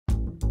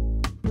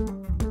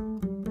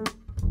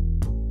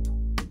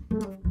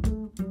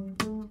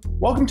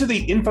Welcome to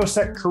the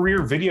Infosec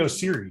Career Video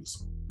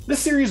Series. This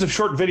series of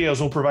short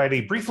videos will provide a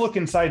brief look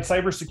inside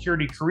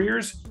cybersecurity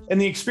careers and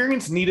the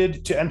experience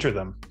needed to enter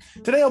them.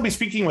 Today, I'll be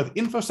speaking with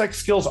Infosec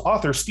Skills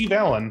author Steve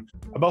Allen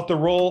about the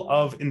role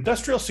of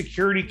industrial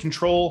security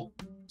control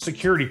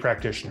security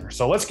practitioner.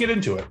 So let's get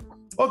into it.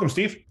 Welcome,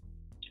 Steve.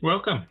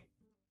 Welcome.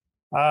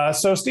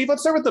 So Steve,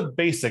 let's start with the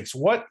basics.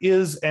 What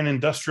is an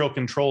industrial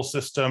control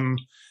system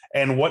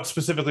and what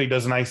specifically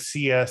does an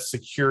ICS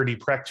security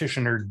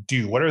practitioner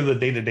do? What are the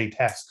day-to-day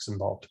tasks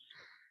involved?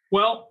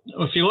 Well,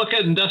 if you look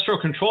at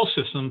industrial control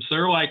systems,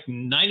 they're like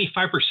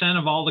 95%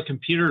 of all the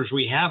computers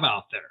we have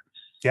out there.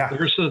 Yeah.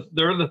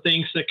 They're the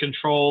things that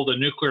control the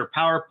nuclear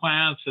power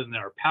plants and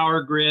our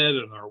power grid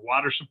and our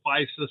water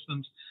supply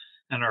systems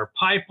and our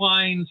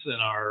pipelines and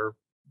our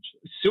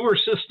sewer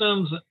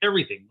systems,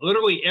 everything,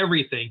 literally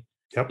everything.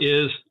 Yep.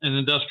 Is an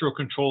industrial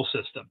control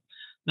system.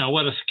 Now,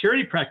 what a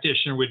security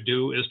practitioner would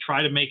do is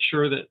try to make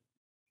sure that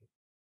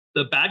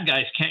the bad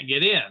guys can't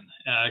get in.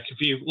 If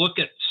you look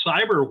at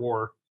cyber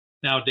war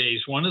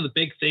nowadays, one of the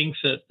big things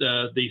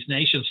that these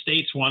nation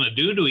states want to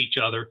do to each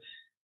other,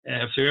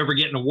 if they ever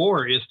get in a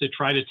war, is to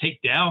try to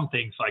take down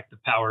things like the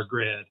power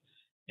grid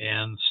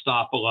and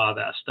stop a lot of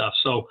that stuff.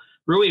 So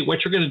really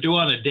what you're going to do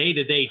on a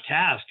day-to-day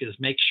task is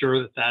make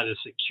sure that that is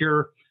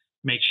secure,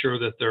 make sure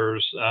that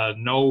there's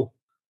no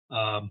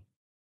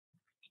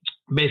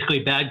basically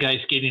bad guys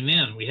getting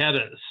in. We had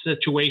a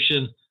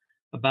situation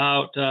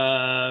about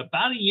a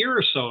year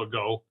or so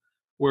ago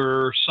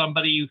where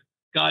somebody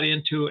got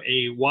into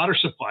a water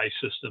supply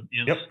system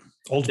in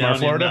Oldmar,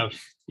 Florida.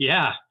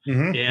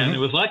 It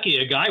was lucky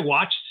a guy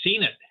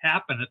seen it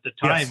happen at the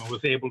time and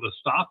was able to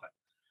stop it.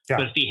 Yeah.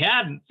 But if he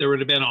hadn't, there would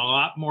have been a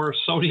lot more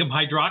sodium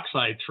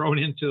hydroxide thrown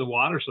into the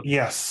water supply.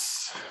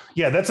 Yes.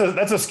 Yeah, that's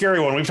a scary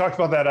one. We've talked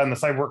about that on the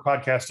Cyber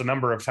podcast a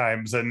number of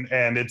times, and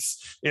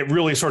it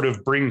really sort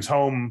of brings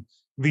home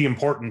the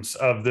importance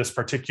of this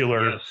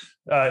particular,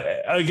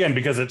 again,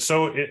 because it's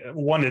so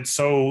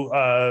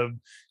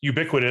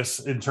ubiquitous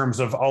in terms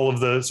of all of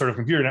the sort of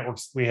computer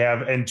networks we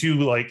have, and two,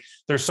 like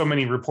there's so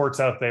many reports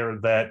out there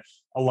that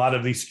a lot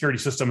of these security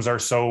systems are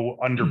so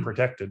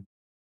underprotected.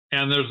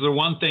 And there's the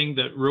one thing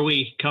that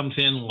really comes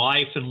in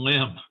life and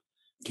limb,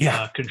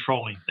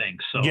 controlling things.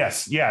 So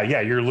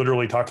you're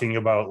literally talking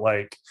about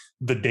like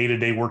the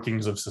day-to-day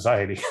workings of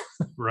society.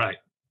 Right.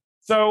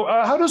 So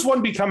how does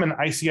one become an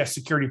ICS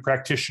security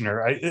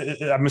practitioner?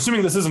 I'm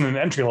assuming this isn't an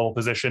entry-level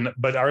position,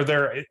 but are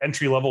there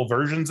entry-level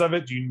versions of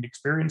it? Do you need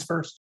experience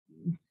first?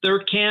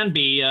 There can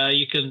be.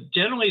 You can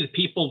generally, the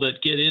people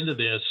that get into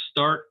this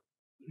start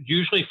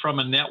usually from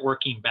a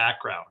networking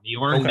background.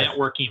 You learn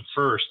networking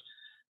first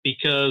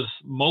because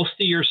most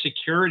of your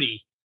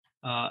security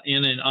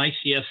in an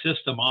ICS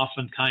system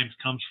oftentimes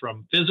comes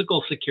from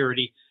physical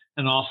security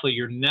and also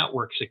your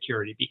network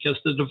security, because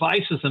the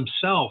devices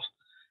themselves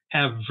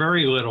have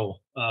very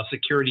little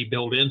security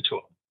built into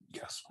them.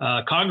 Yes.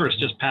 Congress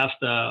just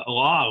passed a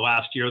law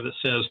last year that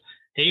says,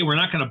 hey, we're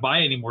not going to buy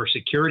any more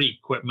security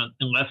equipment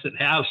unless it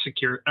has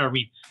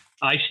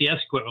ICS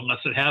equipment, unless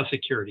it has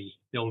security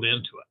built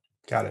into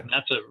it. Got it. And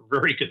that's a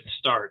very good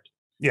start.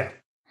 Yeah.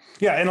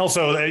 Yeah. And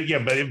also,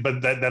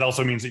 but that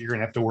also means that you're going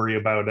to have to worry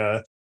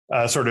about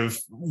sort of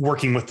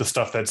working with the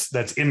stuff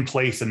that's in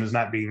place and is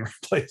not being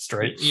replaced,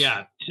 right?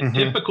 Yeah.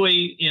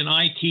 Typically in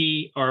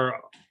IT our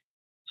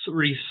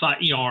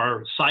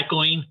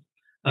cycling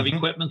of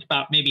equipment's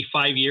about maybe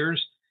 5 years.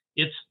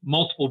 It's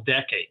multiple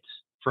decades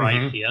for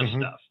ICS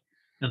stuff.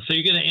 And so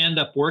you're going to end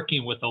up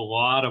working with a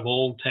lot of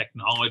old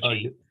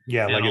technology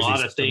and a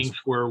lot of things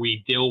where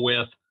we deal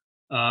with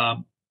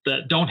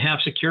that don't have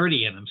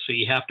security in them. So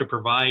you have to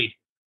provide,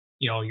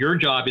 your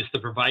job is to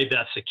provide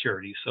that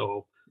security.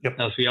 So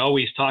as we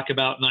always talk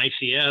about in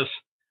ICS,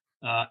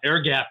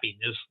 air gapping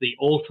is the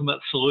ultimate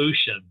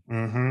solution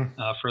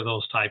for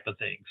those type of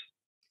things.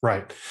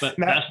 Right. But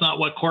that's not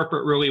what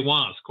corporate really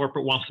wants.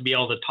 Corporate wants to be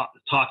able to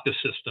talk to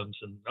systems,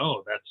 and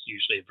that's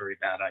usually a very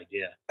bad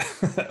idea.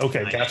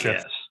 Okay,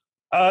 gotcha.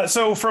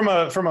 So from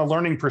a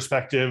learning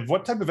perspective,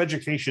 what type of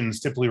education is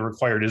typically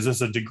required? Is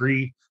this a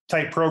degree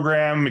type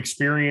program,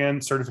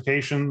 experience,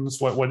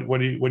 certifications? What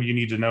do you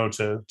need to know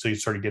to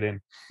sort of get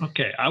in?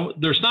 Okay,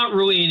 there's not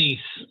really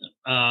any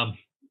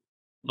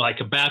like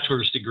a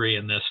bachelor's degree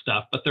in this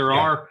stuff, but there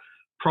are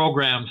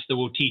programs that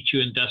will teach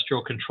you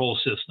industrial control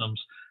systems.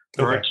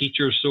 There are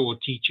teachers who will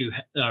teach you,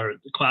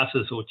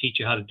 classes who will teach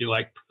you how to do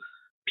like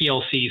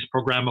PLCs,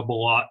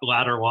 programmable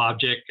ladder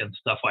logic, and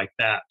stuff like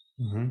that.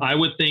 I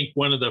would think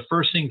one of the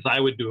first things I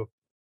would do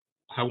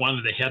if I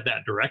wanted to head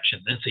that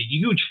direction. It's a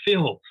huge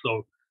field,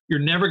 so you're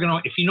never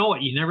gonna, if you know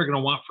it, you're never gonna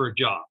want for a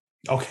job.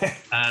 Okay,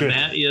 and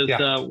that is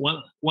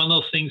one of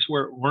those things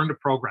where learn to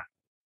program.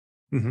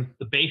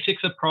 The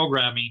basics of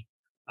programming,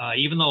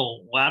 even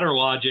though ladder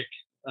logic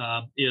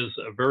is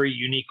a very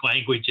unique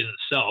language in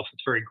itself,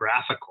 it's very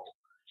graphical.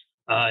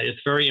 It's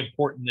very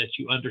important that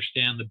you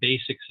understand the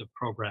basics of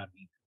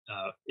programming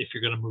if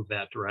you're going to move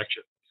that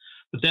direction.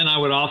 But then I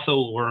would also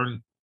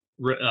learn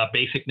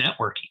basic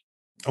networking.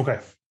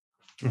 Okay.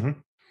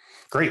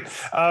 Great.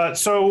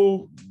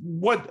 So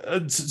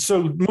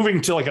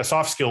moving to like a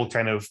soft skill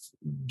kind of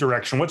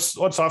direction, what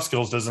soft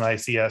skills does an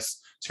ICS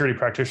security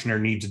practitioner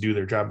need to do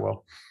their job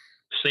well?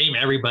 Same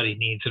everybody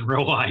needs in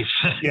real life,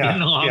 Yeah,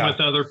 getting along with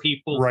other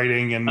people,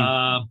 writing and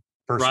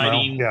personnel,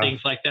 writing,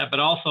 things like that. But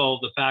also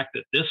the fact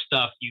that this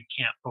stuff you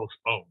can't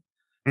postpone.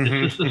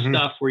 Mm-hmm, This is the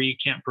stuff where you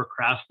can't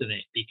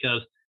procrastinate,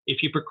 because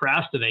if you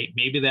procrastinate,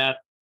 maybe that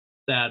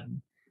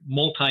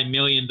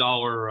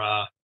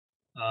multi-million-dollar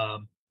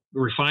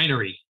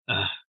refinery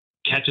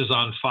catches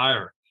on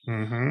fire,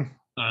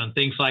 and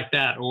things like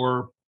that.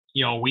 Or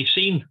we've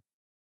seen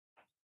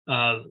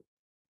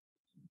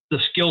the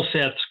skill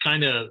sets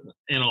kind of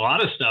in a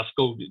lot of stuff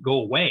go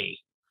away.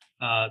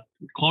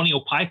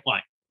 Colonial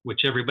Pipeline,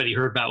 which everybody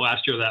heard about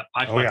last year, that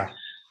pipeline. Oh,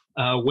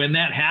 yeah. When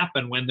that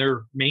happened, when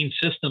their main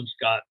systems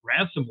got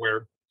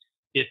ransomware,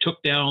 it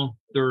took down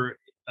their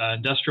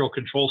industrial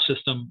control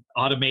system,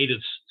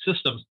 automated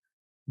systems.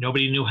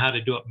 Nobody knew how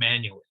to do it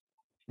manually.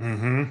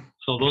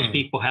 So those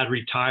people had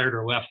retired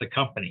or left the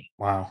company.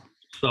 Wow.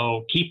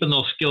 So keeping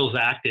those skills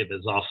active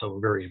is also a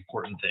very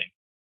important thing.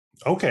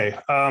 Okay.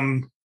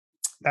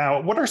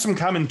 Now, what are some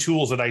common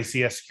tools that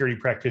ICS security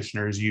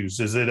practitioners use?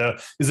 Is it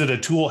a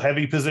tool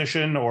heavy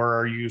position, or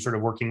are you sort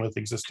of working with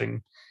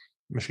existing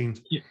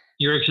machines?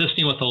 You're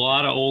existing with a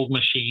lot of old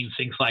machines,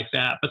 things like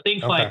that. But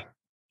things like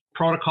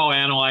protocol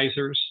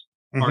analyzers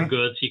are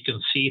good, so you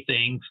can see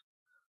things.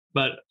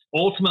 But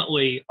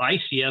ultimately,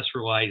 ICS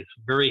relies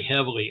very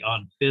heavily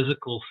on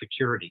physical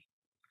security.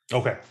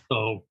 Okay.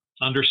 So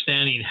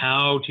understanding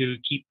how to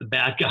keep the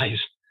bad guys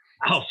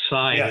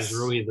outside is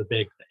really the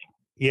big thing.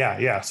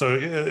 Yeah. So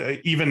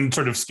even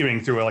sort of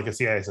skimming through like a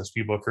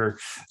CISSP book or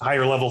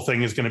higher level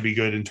thing is going to be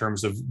good in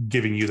terms of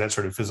giving you that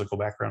sort of physical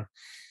background.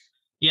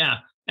 Yeah.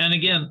 And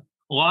again,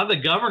 a lot of the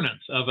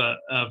governance of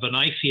an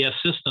ICS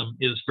system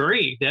is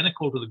very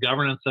identical to the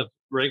governance of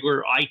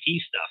regular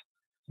IT stuff,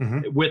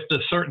 with the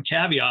certain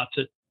caveats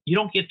that you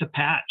don't get to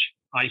patch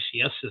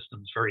ICS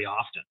systems very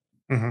often,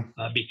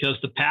 because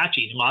the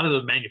patching, a lot of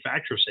the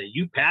manufacturers say,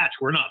 you patch,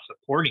 we're not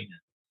supporting it.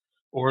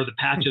 Or the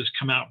patches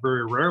come out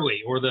very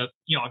rarely, or if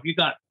you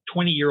got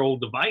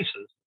 20-year-old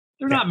devices,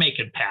 they're not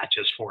making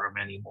patches for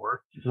them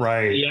anymore.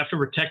 Right. You have to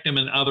protect them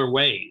in other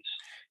ways.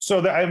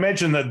 So I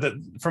imagine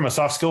that from a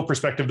soft skill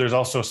perspective, there's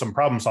also some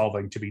problem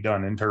solving to be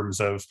done in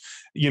terms of,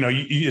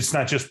 it's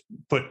not just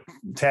put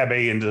tab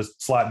A into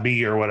slot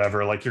B or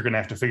whatever. Like you're going to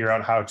have to figure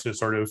out how to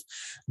sort of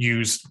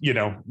use,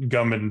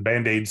 gum and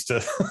Band-Aids to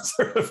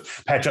sort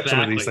of patch up some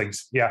of these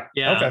things. Yeah.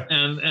 Yeah. Okay.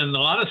 And a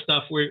lot of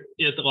stuff a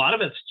lot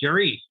of it's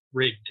jury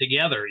rigged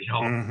together,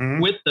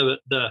 with the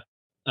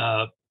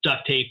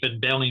duct tape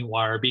and baling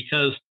wire,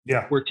 because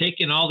we're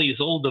taking all these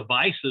old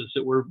devices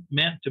that were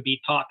meant to be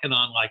talking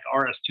on like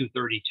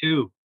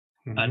RS-232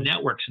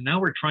 networks, and now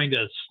we're trying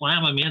to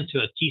slam them into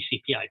a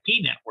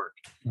TCP/IP network,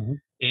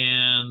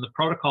 and the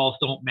protocols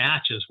don't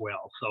match as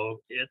well. So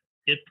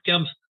it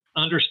becomes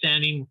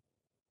understanding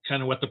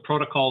kind of what the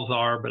protocols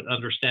are, but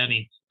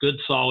understanding good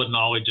solid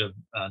knowledge of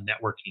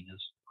networking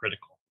is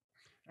critical.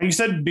 You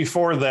said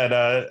before that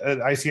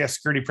ICS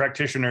security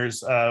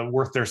practitioners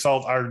worth their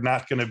salt are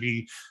not going to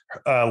be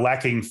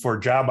lacking for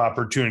job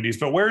opportunities,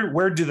 but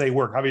where do they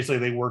work? Obviously,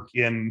 they work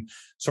in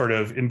sort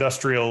of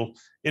industrial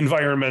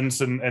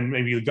environments and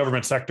maybe the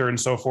government sector and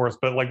so forth.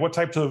 But like, what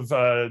types of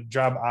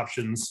job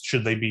options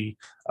should they be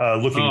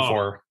looking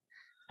for?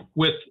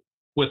 With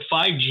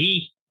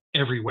 5G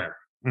everywhere,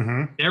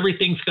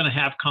 everything's going to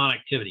have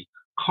connectivity.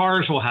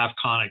 Cars will have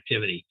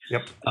connectivity.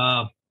 Yep.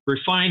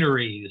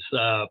 Refineries,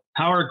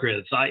 power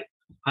grids. I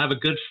have a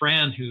good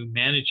friend who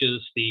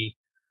manages the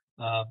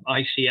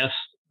ICS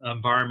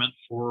environment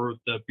for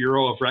the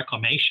Bureau of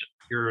Reclamation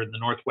here in the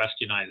Northwest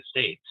United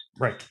States.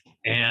 Right.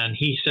 And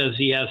he says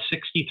he has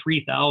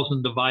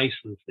 63,000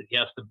 devices that he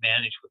has to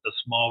manage with a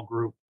small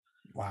group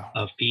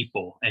of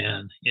people.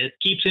 And it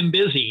keeps him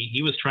busy.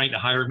 He was trying to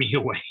hire me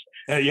away.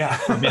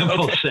 From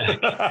Infosec.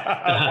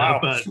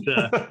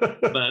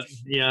 But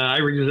yeah, I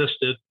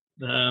resisted.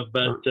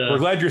 But we're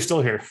glad you're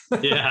still here.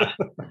 It's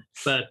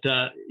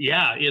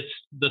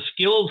the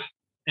skills,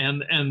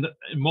 and in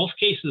most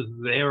cases,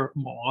 a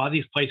lot of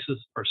these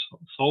places are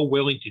so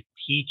willing to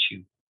teach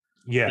you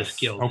the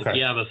skills. If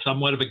you have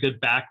somewhat of a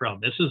good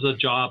background, this is a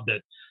job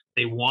that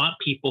they want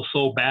people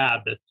so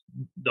bad that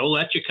they'll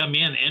let you come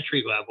in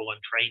entry level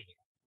and train you.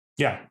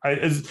 Yeah.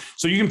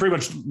 So you can pretty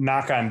much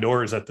knock on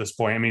doors at this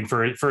point. I mean,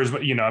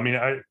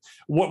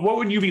 what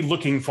would you be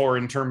looking for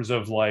in terms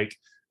of like,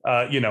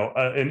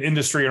 an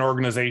industry and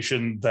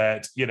organization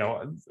that,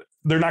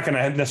 they're not going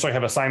to necessarily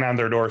have a sign on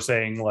their door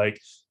saying like,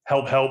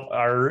 help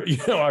our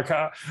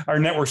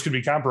networks could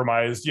be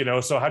compromised,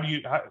 so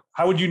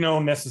how would you know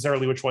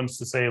necessarily which ones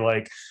to say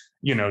like,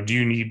 do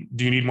you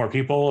need more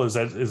people? Is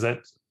that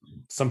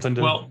something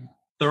to, well,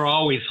 they're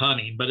always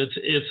hunting, but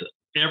it's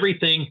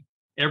everything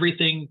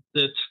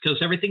that's, because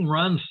everything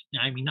runs,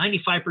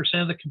 95%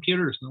 of the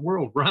computers in the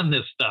world run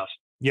this stuff.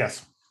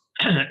 Yes.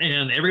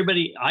 And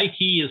everybody,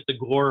 IT is the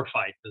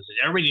glorified position.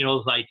 Everybody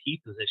knows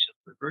IT positions,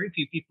 but very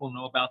few people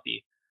know about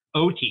the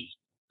OT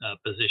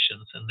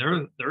positions. And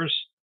there's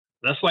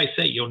That's why I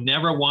say you'll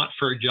never want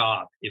for a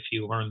job if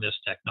you learn this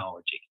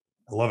technology.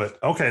 I love it.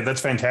 Okay, that's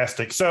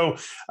fantastic. So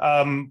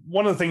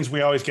one of the things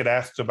we always get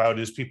asked about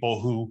is people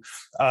who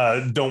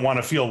don't want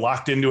to feel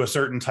locked into a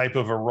certain type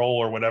of a role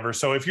or whatever.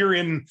 So if you're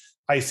in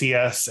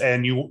ICS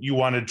and you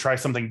want to try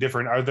something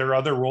different, are there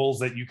other roles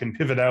that you can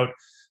pivot out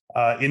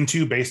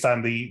into based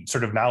on the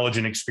sort of knowledge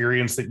and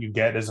experience that you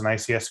get as an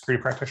ICS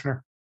security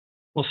practitioner?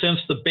 Well, since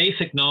the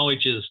basic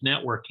knowledge is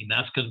networking,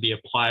 that's going to be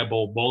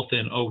applicable both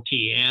in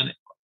OT and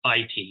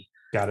IT.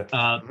 Got it.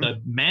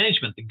 The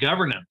management, the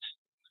governance,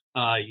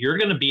 you're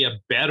going to be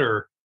a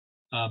better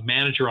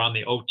manager on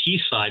the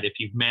OT side if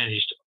you've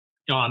managed,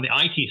 on the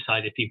IT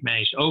side if you've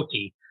managed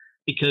OT,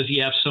 because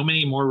you have so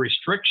many more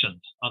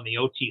restrictions on the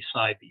OT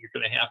side that you're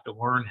going to have to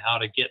learn how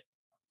to get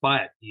by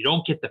it. You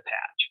don't get the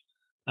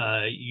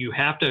patch. You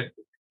have to,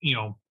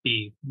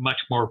 be much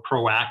more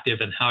proactive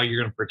in how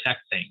you're going to protect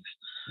things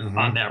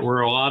on that.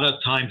 Where a lot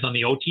of times on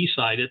the OT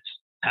side, it's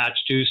patch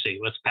Tuesday,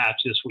 let's patch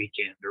this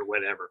weekend or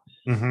whatever.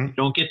 You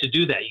don't get to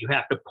do that. You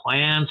have to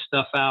plan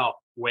stuff out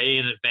way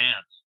in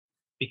advance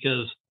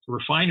because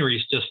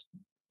refineries just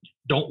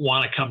don't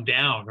want to come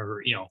down,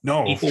 or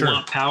people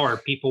want power,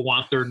 people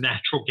want their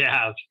natural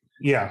gas,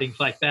 things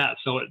like that.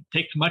 So it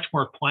takes much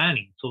more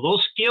planning. So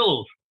those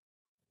skills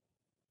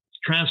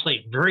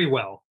translate very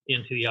well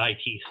into the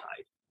IT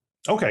side.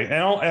 Okay, and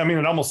I mean,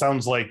 it almost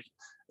sounds like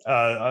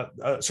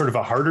sort of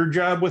a harder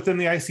job within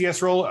the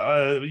ICS role,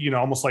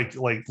 almost like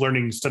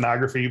learning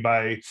stenography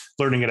by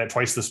learning it at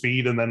twice the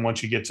speed, and then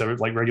once you get to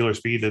like regular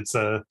speed, it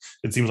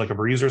seems like a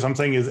breeze or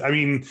something.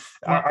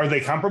 Are they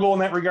comparable in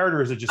that regard,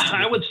 or is it just?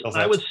 I would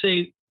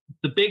say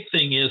the big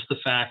thing is the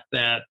fact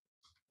that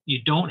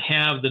you don't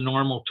have the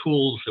normal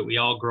tools that we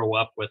all grow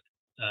up with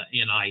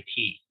in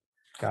IT.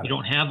 You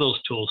don't have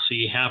those tools, so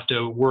you have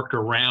to work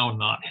around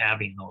not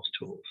having those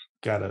tools.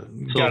 Got to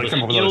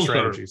come up with those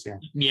strategies.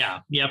 You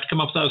have to come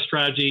up with those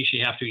strategies.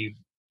 You have to,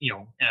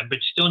 but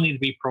you still need to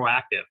be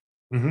proactive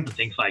and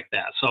things like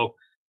that. So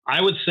I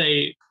would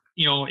say,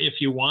 if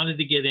you wanted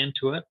to get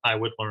into it, I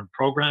would learn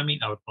programming.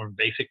 I would learn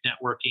basic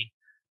networking.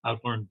 I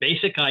would learn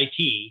basic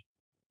IT.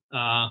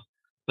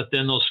 But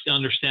then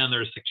understand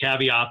there's the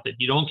caveat that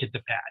you don't get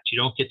to patch. You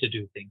don't get to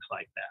do things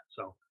like that.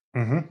 So,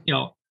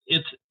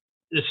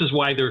 this is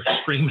why they're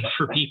screaming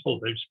for people.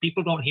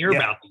 People don't hear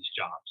about these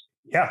jobs.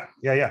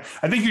 Yeah.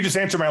 I think you just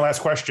answered my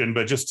last question,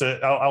 but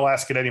I'll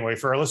ask it anyway.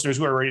 For our listeners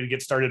who are ready to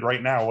get started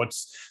right now,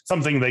 what's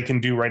something they can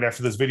do right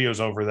after this video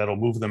is over that'll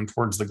move them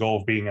towards the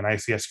goal of being an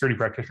ICS security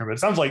practitioner? But it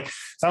sounds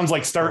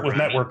like start with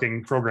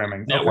networking,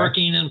 programming.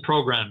 Networking and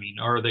programming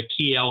are the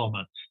key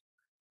elements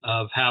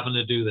of having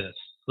to do this.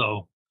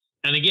 So,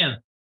 and again,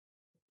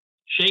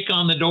 shake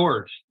on the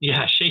doors.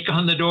 Yeah, shake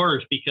on the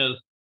doors because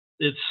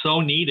it's so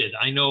needed.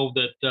 I know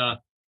that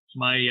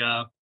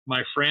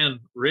my friend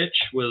Rich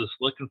was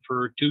looking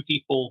for 2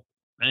 people,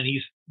 and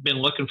he's been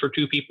looking for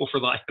 2 people for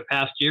like the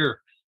past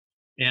year.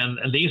 And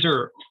these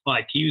are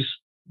like, he's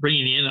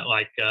bringing in at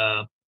like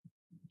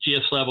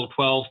GS level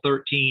 12,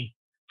 13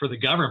 for the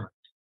government.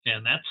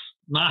 And that's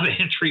not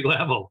entry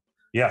level.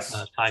 Yes,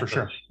 type for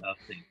sure. Of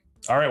thing.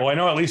 All right. Well, I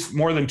know at least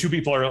more than 2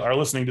 people are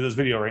listening to this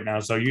video right now.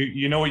 So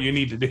you know what you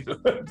need to do.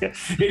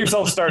 Get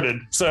yourself started.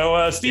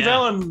 So Steve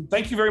Allen,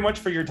 thank you very much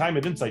for your time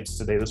and insights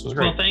today. This was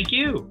great. Well, thank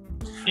you.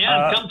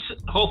 Yeah,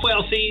 hopefully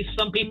I'll see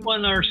some people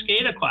in our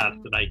SCADA class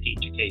that I teach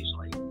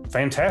occasionally.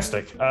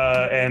 Fantastic.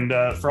 And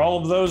for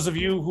all of those of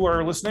you who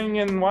are listening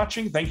and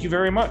watching, thank you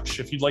very much.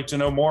 If you'd like to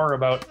know more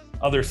about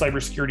other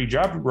cybersecurity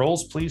job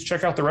roles, please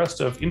check out the rest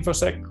of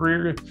Infosec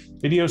Career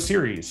Video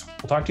Series.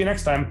 We'll talk to you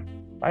next time.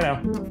 Bye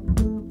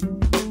now.